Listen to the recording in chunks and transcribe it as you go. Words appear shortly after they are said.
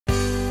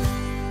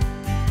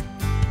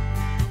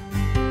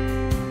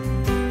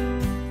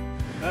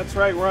That's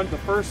right, we're on the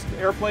first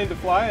airplane to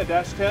fly, a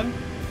Dash 10,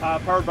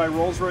 powered by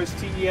Rolls-Royce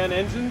TEN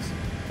engines,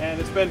 and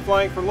it's been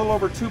flying for a little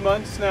over 2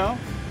 months now.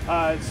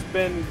 It's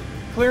been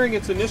clearing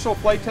its initial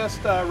flight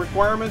test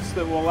requirements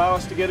that will allow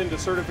us to get into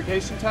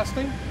certification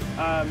testing.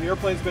 The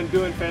airplane's been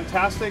doing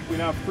fantastic. We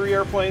now have 3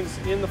 airplanes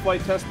in the flight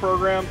test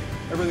program.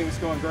 Everything's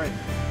going great.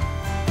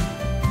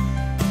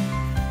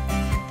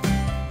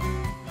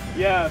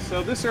 Yeah,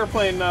 so this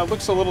airplane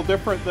looks a little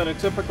different than a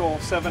typical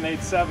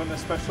 787,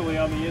 especially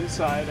on the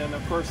inside. And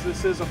of course,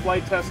 this is a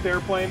flight test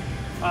airplane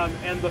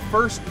and the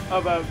first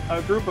of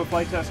a group of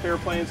flight test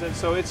airplanes. And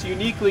so it's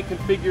uniquely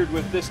configured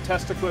with this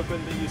test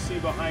equipment that you see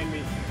behind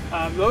me.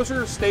 Those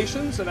are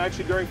stations, and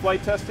actually during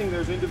flight testing,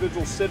 there's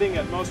individuals sitting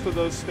at most of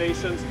those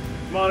stations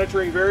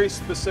monitoring very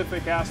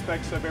specific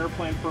aspects of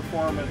airplane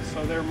performance.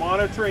 So they're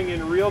monitoring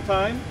in real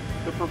time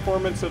the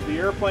performance of the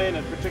airplane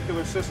and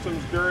particular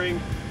systems during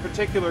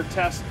particular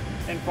tests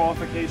and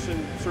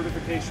qualification,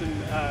 certification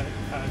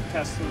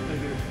tests that they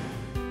do.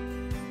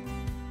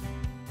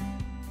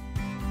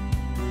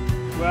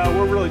 Well,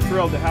 we're really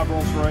thrilled to have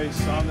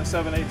Rolls-Royce on the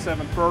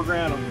 787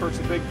 program. Of course,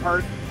 a big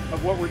part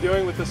of what we're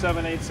doing with the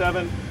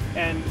 787,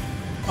 and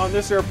on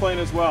this airplane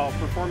as well,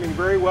 performing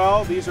very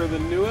well. These are the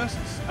newest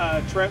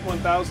Trent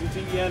 1000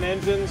 TEN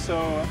engines,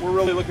 so we're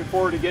really looking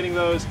forward to getting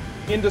those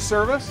into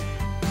service.